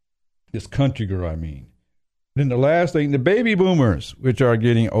grow, I mean. Then the last thing, the baby boomers, which are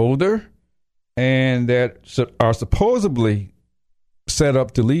getting older and that are supposedly set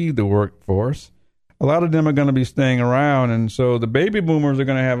up to leave the workforce, a lot of them are going to be staying around. And so the baby boomers are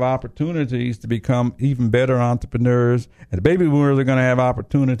going to have opportunities to become even better entrepreneurs. And the baby boomers are going to have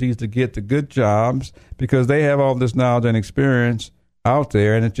opportunities to get to good jobs because they have all this knowledge and experience out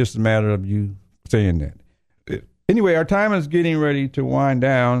there. And it's just a matter of you saying that. Anyway, our time is getting ready to wind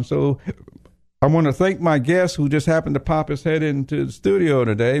down. So I want to thank my guest who just happened to pop his head into the studio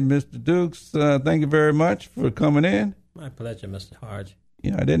today, Mr. Dukes. Thank you very much for coming in. My pleasure, Mr. Hodge.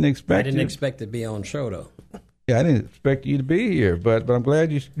 I didn't expect to be on show, though. Yeah, I didn't expect you to be here, but I'm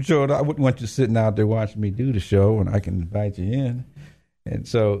glad you showed up. I wouldn't want you sitting out there watching me do the show, and I can invite you in.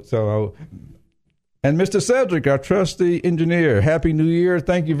 And and Mr. Cedric, our trusty engineer, Happy New Year.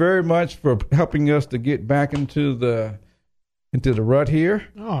 Thank you very much for helping us to get back into the rut here.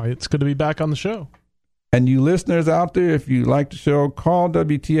 Oh, it's good to be back on the show. And you listeners out there, if you like the show, call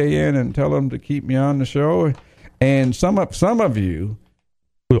WTAN and tell them to keep me on the show. And some of you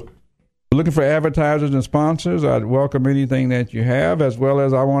looking for advertisers and sponsors, I'd welcome anything that you have, as well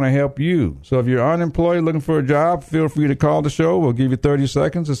as I want to help you. So if you're unemployed looking for a job, feel free to call the show. We'll give you 30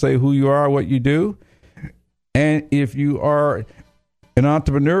 seconds to say who you are, what you do. And if you are an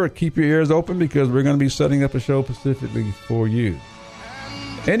entrepreneur, keep your ears open because we're going to be setting up a show specifically for you.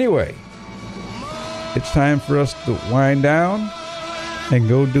 Anyway, it's time for us to wind down and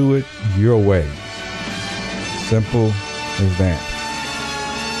go do it your way. Simple as that.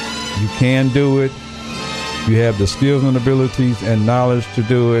 You can do it. You have the skills and abilities and knowledge to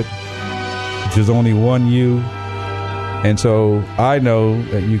do it. There's only one you. And so I know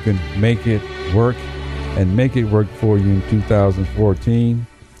that you can make it work and make it work for you in 2014.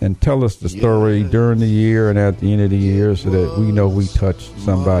 And tell us the story during the year and at the end of the year so that we know we touched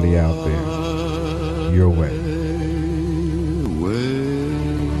somebody out there your way.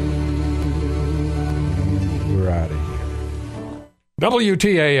 We're out of here.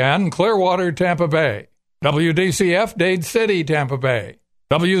 WTAN, Clearwater, Tampa Bay. WDCF, Dade City, Tampa Bay.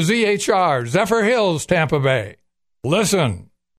 WZHR, Zephyr Hills, Tampa Bay. Listen,